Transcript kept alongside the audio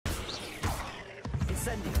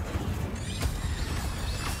Incendio.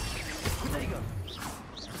 Protego.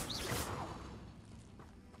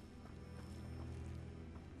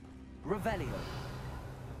 Revelio.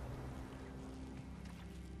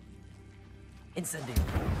 Incendio.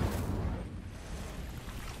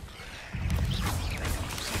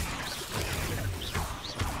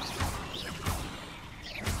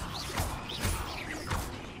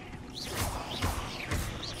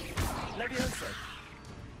 Levioso.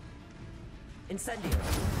 Incendio.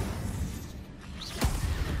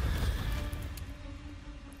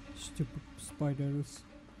 Stupid spiders.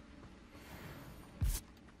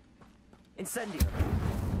 Incendio.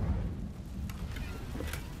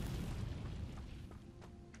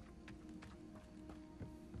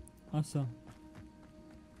 Awesome.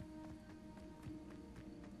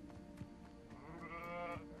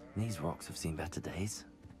 These rocks have seen better days.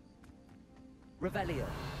 Revelio.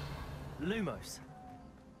 Lumos.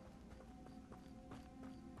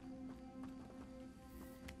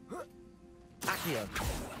 Accio.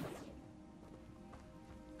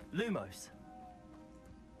 Lumos.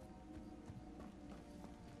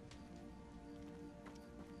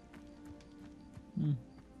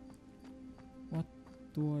 What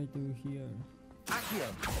do I do here? Accio.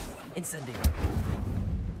 Incendio.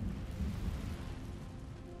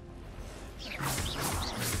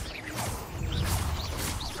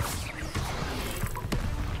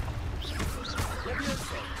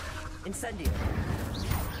 Levioso. Incendio.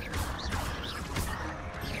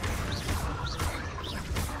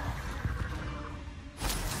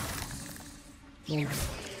 Oh,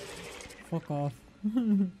 fuck off.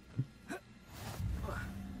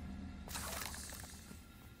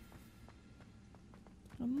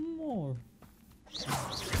 More.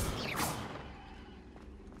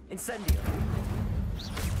 Incendio.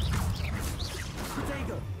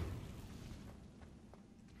 Protego.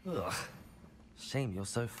 Ugh. Shame you're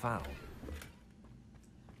so foul.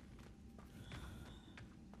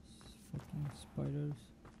 Fucking spiders.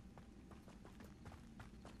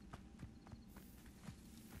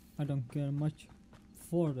 I don't care much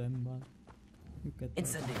for them, but you get the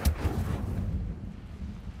Incendio.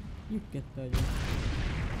 You get the idea.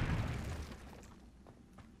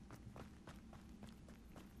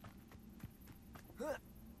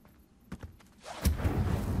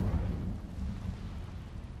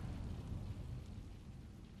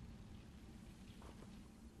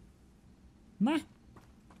 Ma!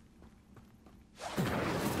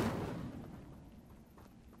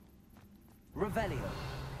 Revelio.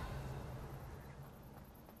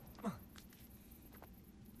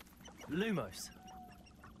 Lumos.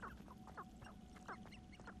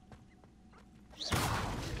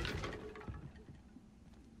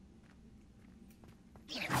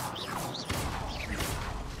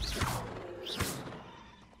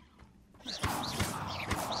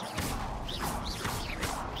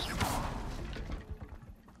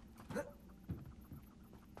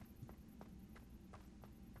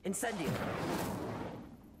 Incendio.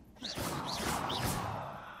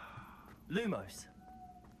 Lumos.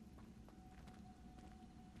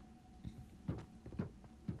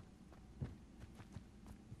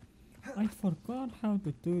 I forgot how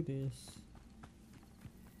to do this.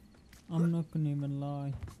 I'm not gonna even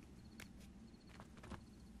lie.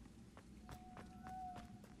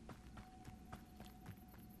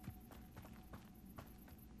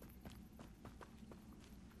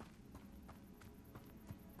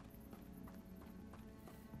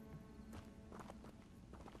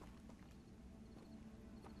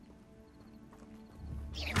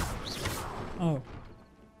 Oh.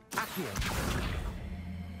 Accio.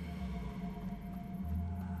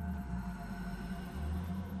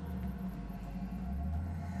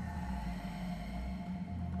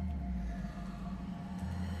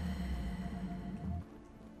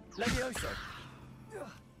 Levioso.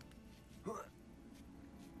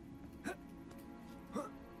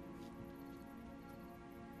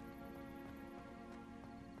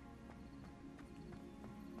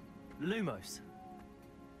 Lumos.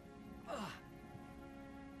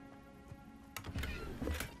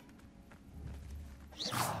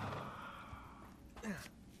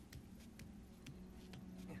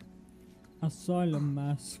 Asylum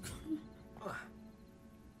mask.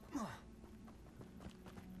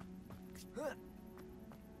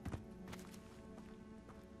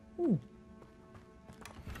 Ooh.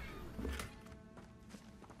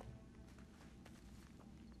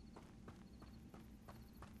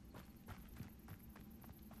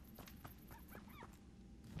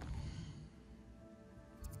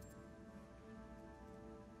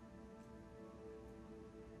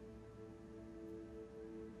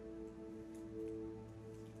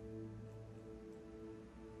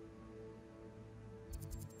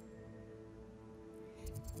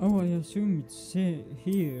 Oh, I assume it's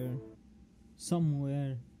here.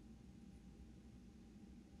 Somewhere.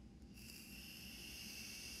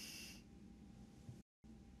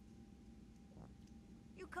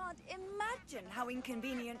 You can't imagine how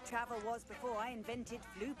inconvenient travel was before I invented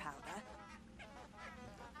flu powder.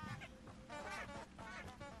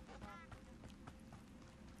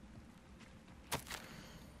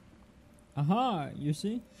 Aha, you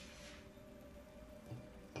see?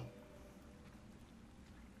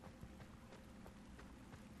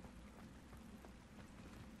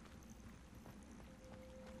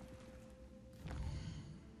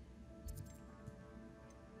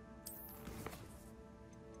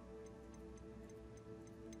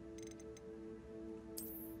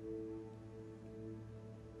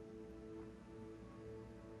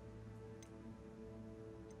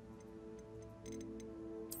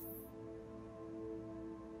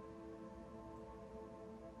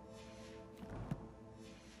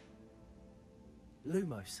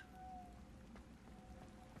 Lumos.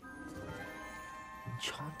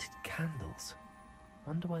 Enchanted candles.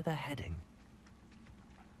 Wonder where they're heading.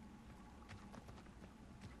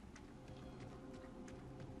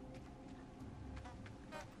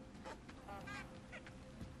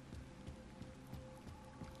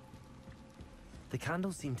 The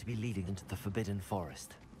candles seem to be leading into the Forbidden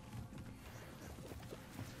Forest.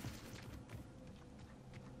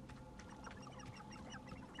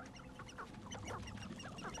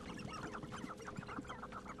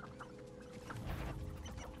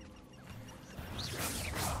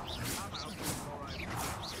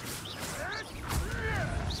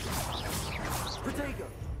 Protego!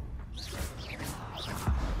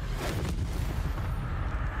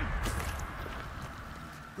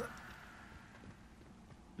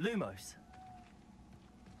 Lumos.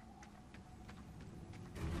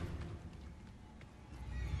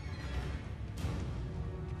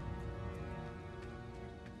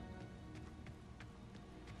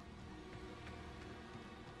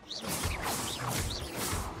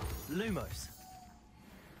 Lumos.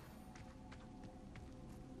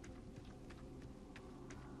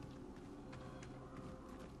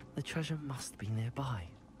 The treasure must be nearby.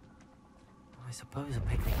 I suppose a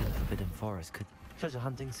picnic in the Forbidden Forest could... Treasure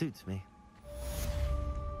hunting suits me.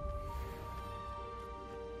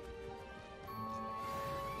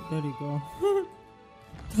 There you go.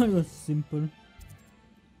 That was simple.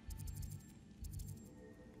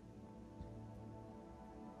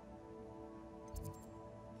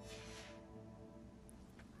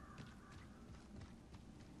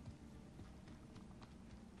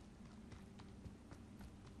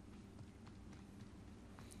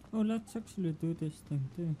 Oh, let's actually do this thing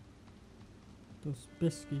too. Those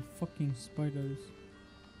pesky fucking spiders.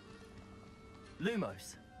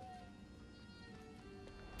 Lumos.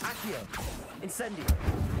 Accio. Incendio.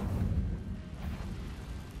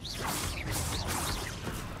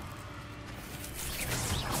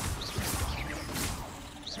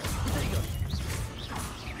 Protego.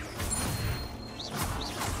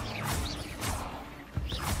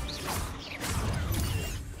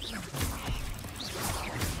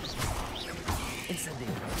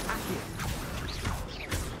 Incendio. Accio.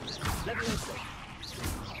 Levioso.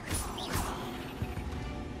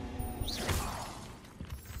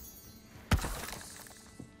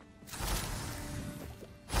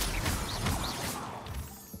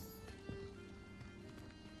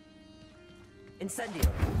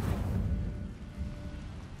 Incendio.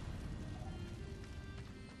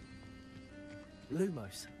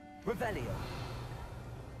 Lumos. Revelio.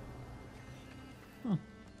 Huh.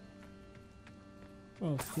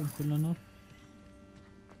 Well, simple enough.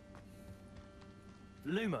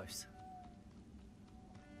 Lumos.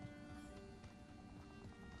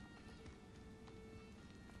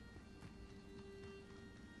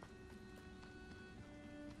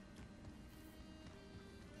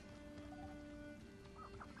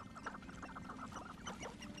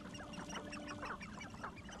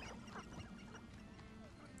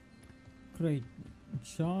 Great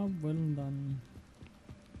job, well done.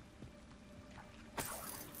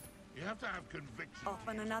 You have to have conviction. Off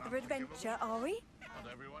on another adventure, are we?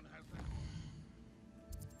 Not everyone has that.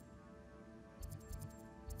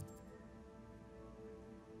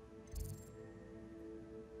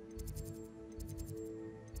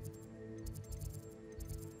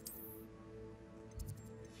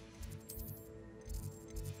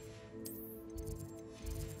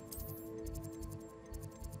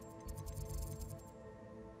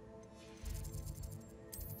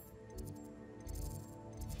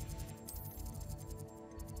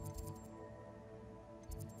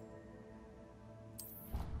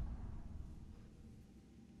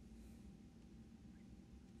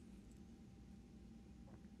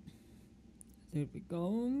 There we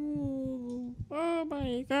go. Oh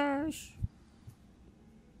my gosh.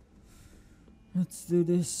 Let's do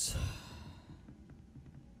this.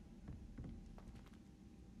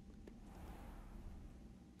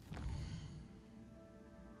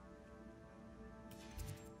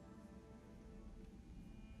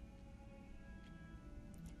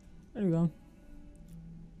 There we go.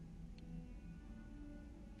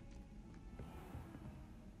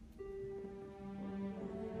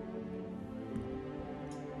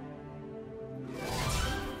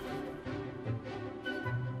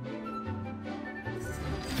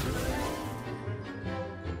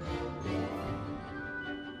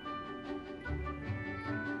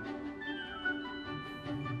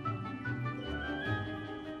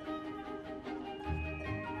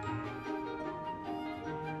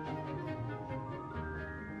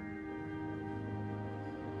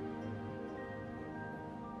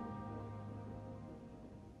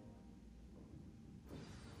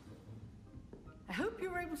 I hope you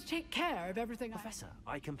were able to take care of everything. Professor,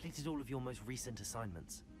 I completed all of your most recent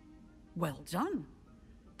assignments. Well done.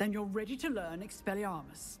 Then you're ready to learn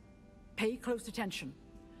Expelliarmus. Pay close attention.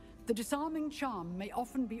 The disarming charm may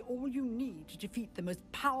often be all you need to defeat the most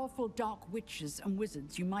powerful dark witches and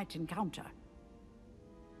wizards you might encounter.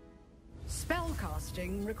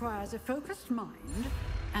 Spellcasting requires a focused mind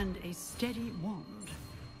and a steady wand.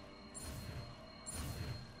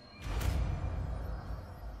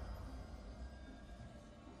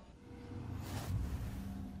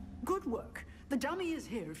 Good work. The dummy is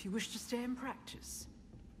here if you wish to stay and practice.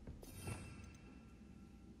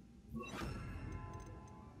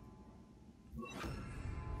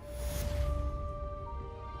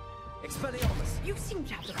 Expelliarmus! You seem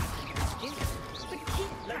to have the right skills, but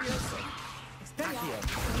keep practicing.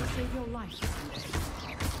 Expelliarmus will save your life someday.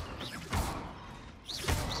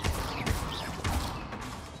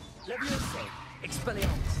 Levioso!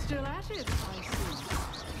 Expelliarmus! Still at it, I see.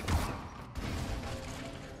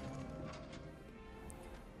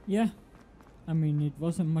 Yeah, I mean, it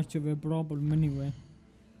wasn't much of a problem anyway.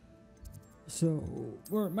 So,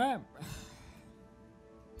 we're map.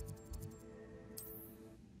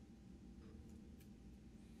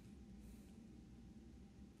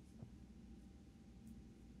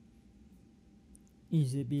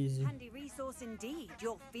 Easy peasy. Handy resource indeed,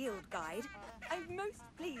 your field guide. I'm most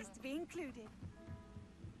pleased to be included.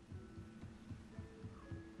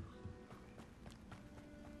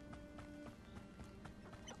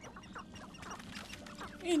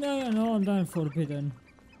 No, not forbidden,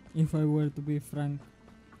 if I were to be frank.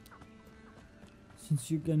 Since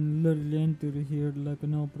you can literally enter here like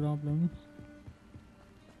no problem.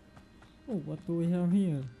 Oh, what do we have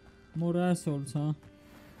here? More assholes, huh?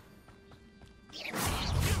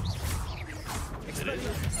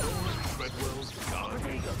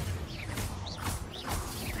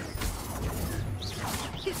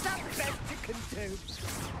 Is that the best you can do?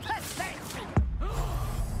 Pathetic!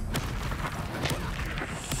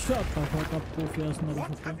 Shut the fuck up, goofy ass What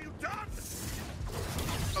motherfucker. have you done?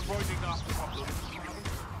 Avoiding our problem.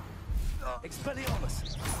 Expelliarmus!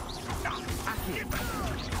 Accio!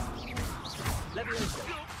 Levioso!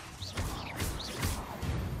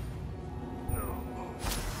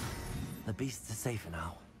 The beasts are safer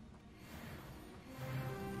now.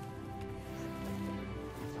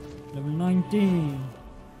 Level 19.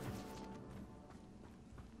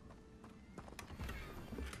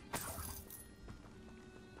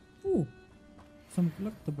 Ooh, some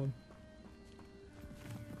collectible.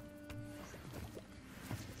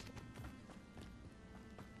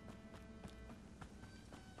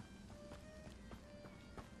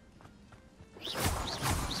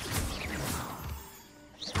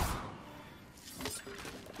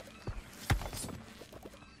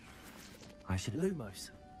 I should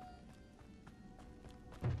Lumos!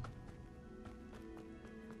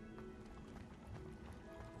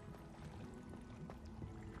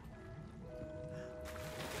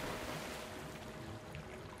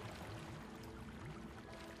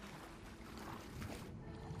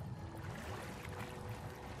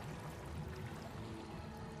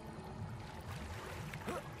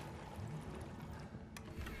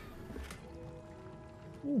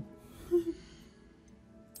 Ooh.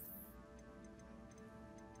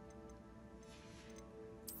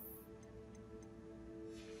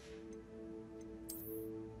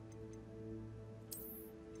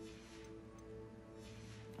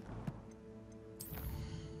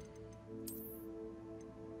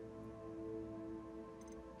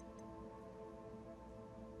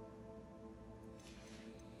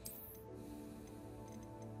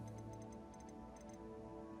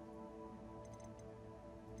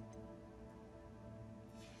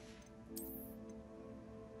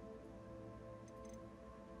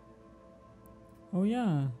 Oh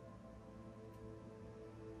yeah.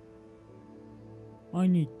 I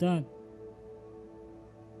need that.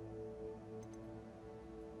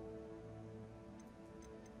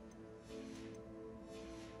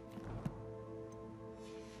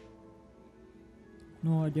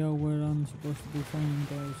 No idea where I'm supposed to be finding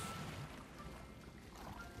those.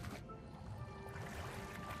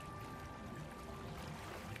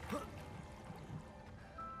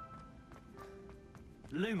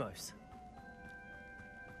 Lumos.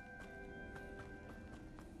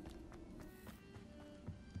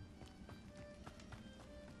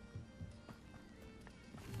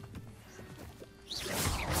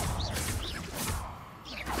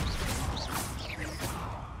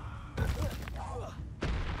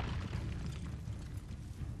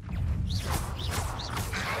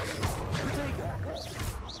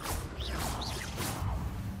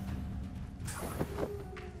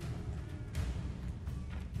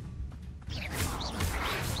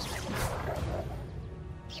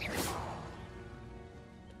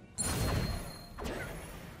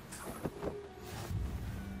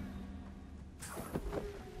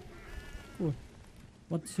 Cool.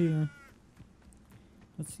 What's here?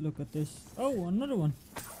 Let's look at this. Oh, another one.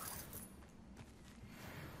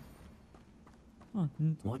 Ah,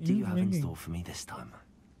 What do you have in store for me this time?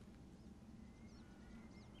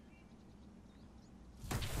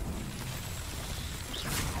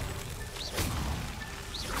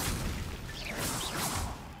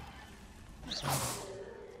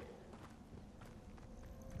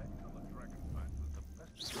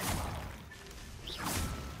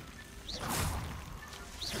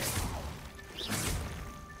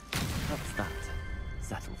 That's that.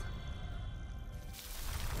 Settled.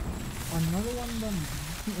 Another one done.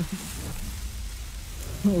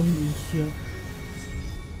 Holy shit.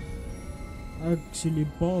 Actually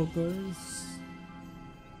boggers.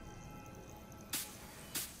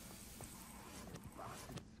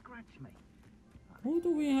 Who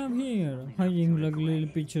do we have here? Hiding like little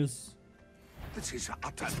bitches. This is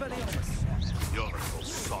utter Your little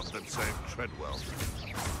sod that saved Treadwell.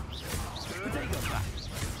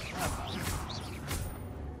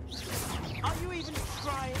 Are you even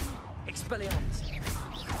trying? Expelliarmus.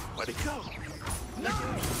 Where'd it go? No!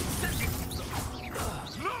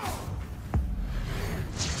 No!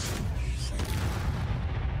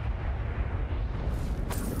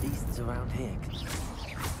 Beasts around here.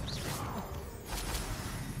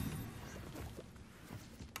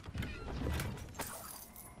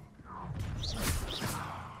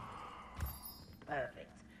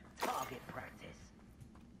 Perfect. Target practice.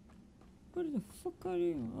 Where the fuck are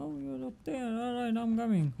you? Oh, you're up there. Alright, I'm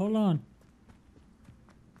coming. Hold on.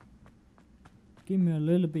 Give me a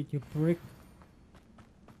little bit, you prick.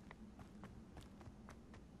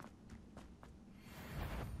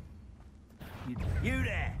 You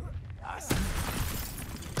there!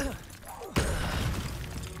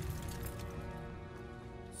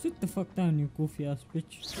 Sit the fuck down, you goofy ass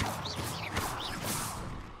bitch.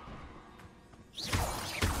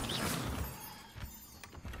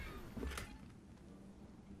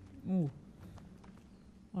 Oh,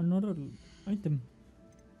 another item.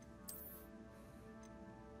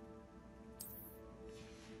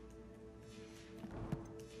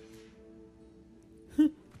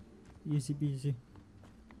 Easy peasy.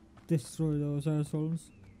 Destroy those assholes.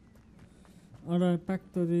 Alright, back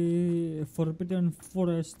to the Forbidden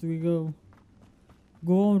Forest we go.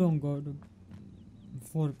 Go on, go to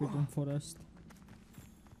Forbidden Forest.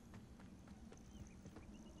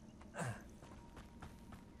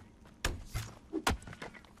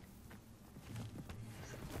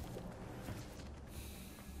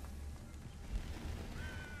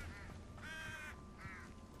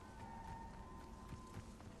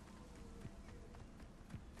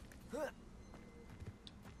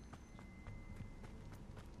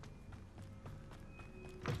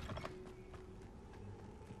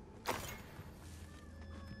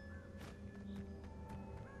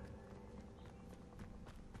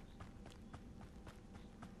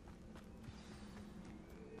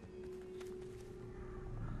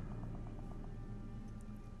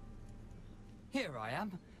 Here I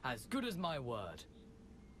am, as good as my word.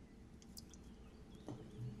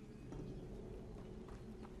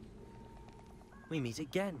 We meet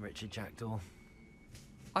again, Richard Jackdaw.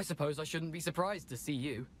 I suppose I shouldn't be surprised to see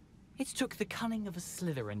you. It took the cunning of a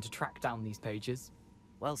Slytherin to track down these pages.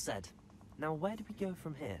 Well said. Now where do we go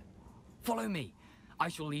from here? Follow me. I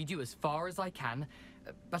shall lead you as far as I can,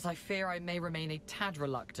 but I fear I may remain a tad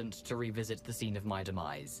reluctant to revisit the scene of my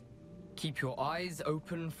demise. Keep your eyes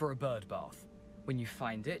open for a bird bath. When you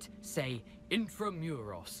find it, say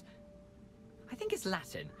intramuros. I think it's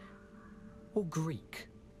Latin. or Greek.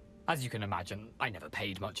 As you can imagine, I never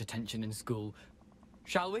paid much attention in school.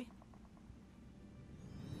 Shall we?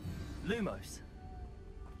 Lumos.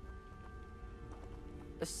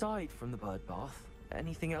 Aside from the bird bath,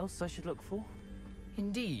 anything else I should look for?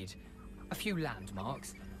 Indeed. A few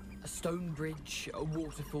landmarks, a stone bridge, a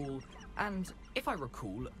waterfall, and, if I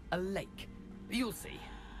recall, a lake. You'll see.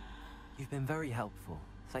 You've been very helpful.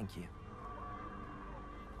 Thank you.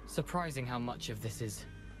 Surprising how much of this is,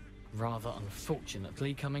 rather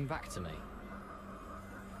unfortunately, coming back to me.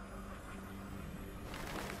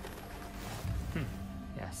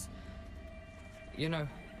 Yes. You know,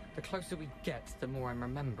 the closer we get, the more I'm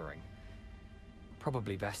remembering.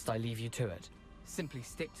 Probably best I leave you to it. Simply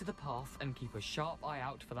stick to the path and keep a sharp eye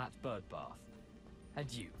out for that bird bath.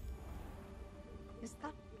 Adieu. Is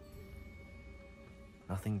that...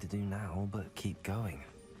 Nothing to do now but keep going.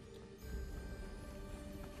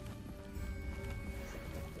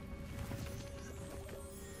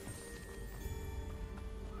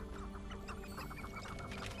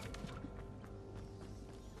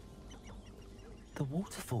 The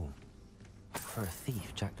waterfall. For a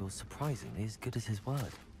thief, Jackdaw's surprisingly as good as his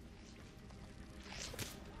word.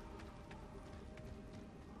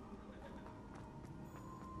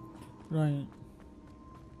 Right.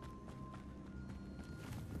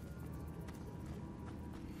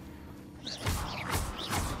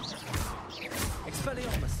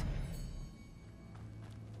 Expelliarmus!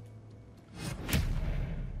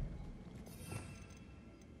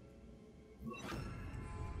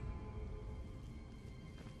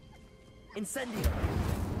 Incendio!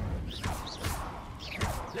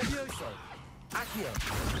 Levioso! Accio!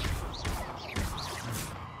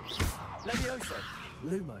 Levioso!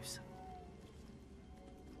 Lumos!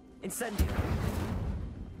 Incendio!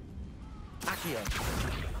 Accio!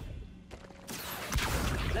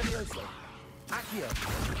 Levioso! Accio!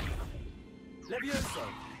 Levioso!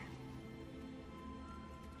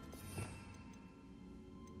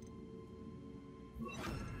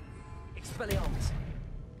 Expelliarmus!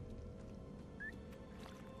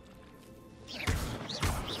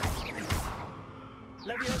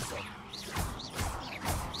 Levioso!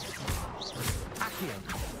 Accio!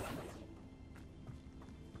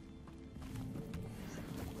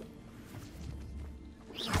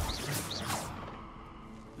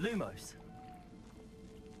 Lumos!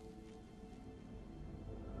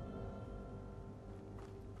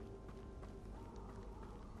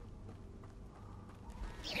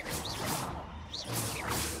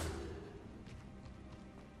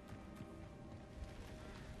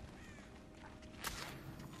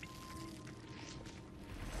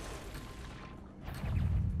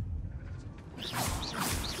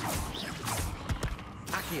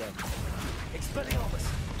 Accio! Expelliarmus!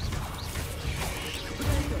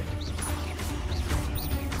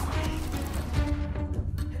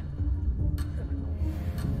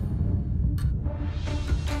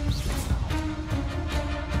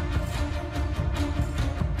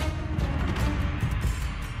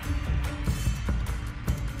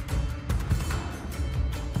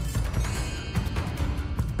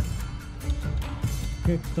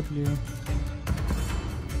 Get the player.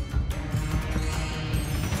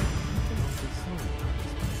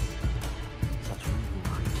 Such evil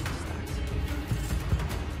creatures that...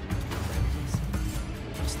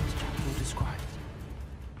 Just as Jackdaw described.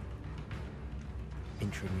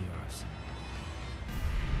 Intramuros.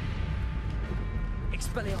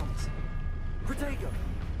 Expelliarmus! Protego!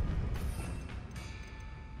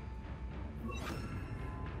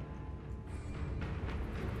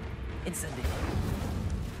 Incendio!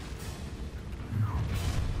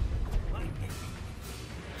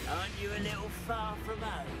 Aren't you a little far from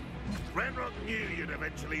home? Renrock knew you'd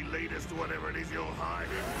eventually lead us to whatever it is you're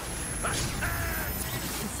hiding.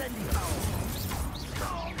 Incendio!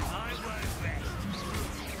 I won't rest.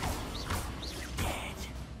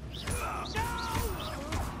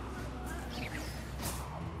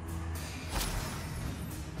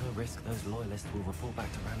 No risk those loyalists will report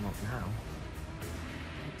back to Ranrock now.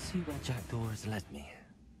 Let's see where Jackdaw has led me.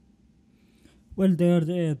 Well, they are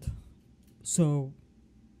dead. So,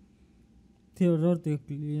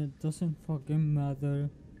 theoretically, it doesn't fucking matter.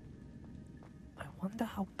 I wonder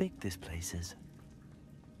how big this place is.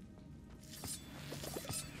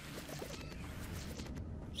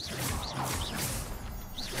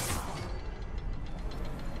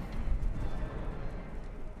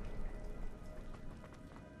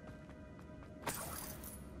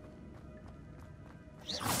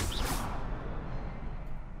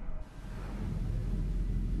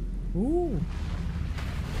 Ooh.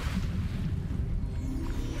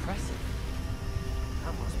 Impressive.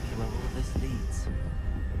 That must be where all this leads.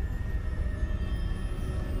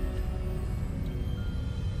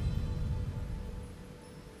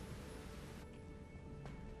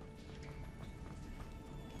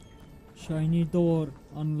 Shiny door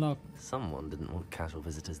unlocked. Someone didn't want casual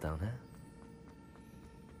visitors down here.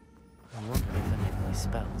 I wonder if any of my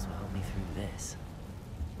spells will help me through this.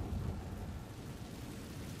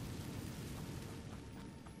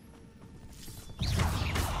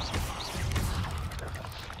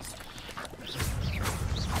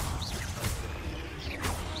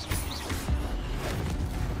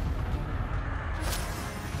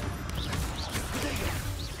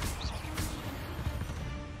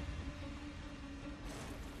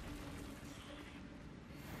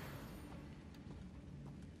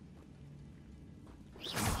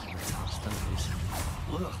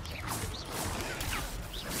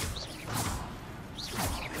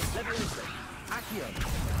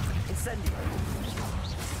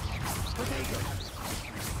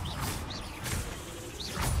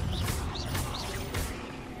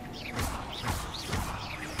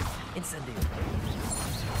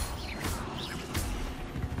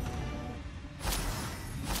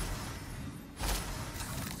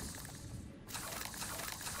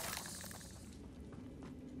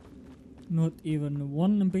 Not even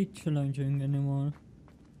one bit challenging anymore.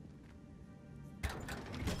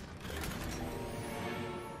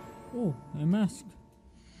 Oh, a mask.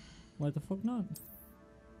 Why the fuck not?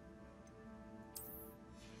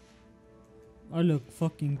 I look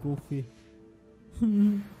fucking goofy.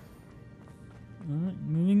 Alright,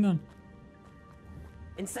 moving on.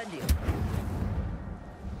 Incendio!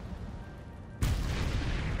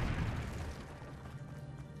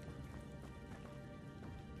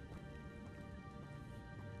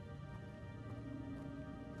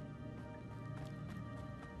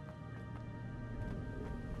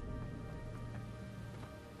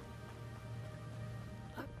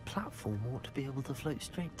 Platform ought to be able to float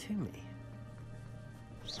straight to me.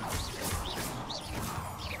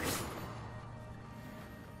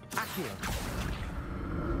 Accio!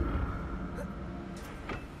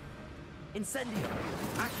 Incendio!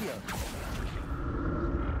 Accio!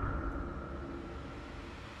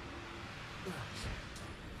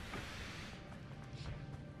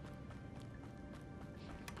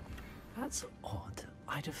 That's odd.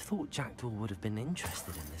 I'd have thought Jackdaw would have been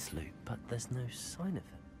interested in this loot, but there's no sign of it.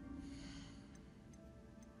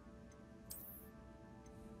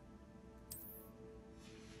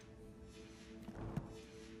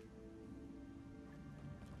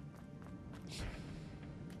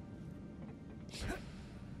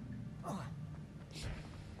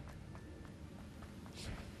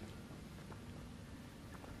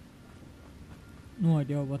 No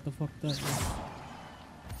idea what the fuck that is.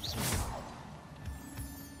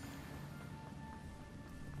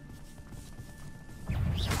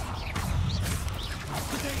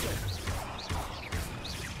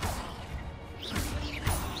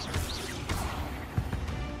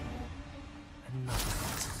 Another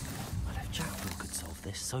one. But if Jackdaw could solve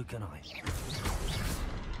this, so can I.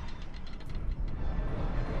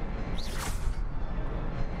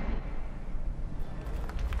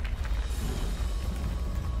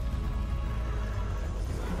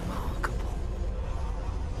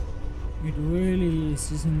 It really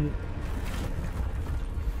is, isn't it?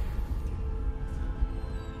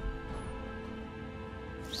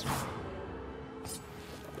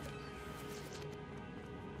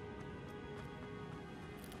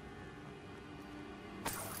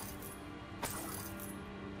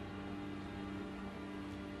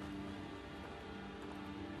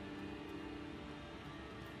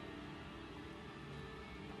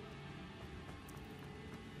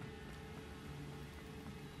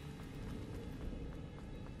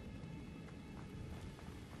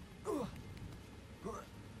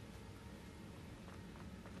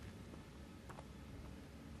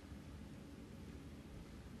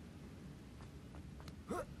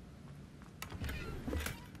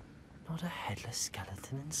 Not a headless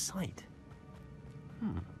skeleton in sight.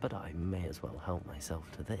 But I may as well help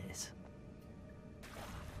myself to this.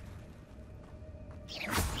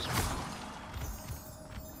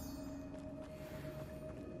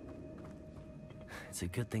 It's a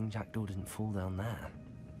good thing Jackdaw didn't fall down there.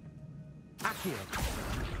 Accio!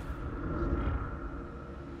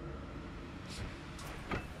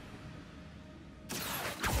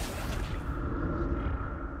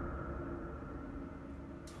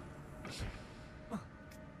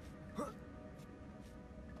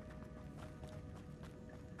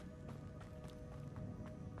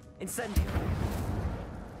 Incendio!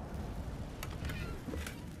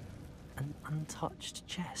 An untouched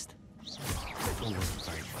chest. Jackdaw wasn't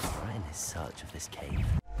very far in his search of this cave.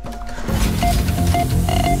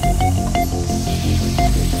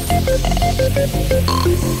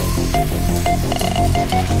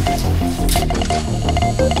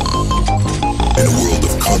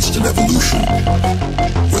 distant evolution,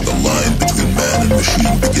 where the line between man and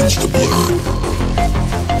machine begins to blur.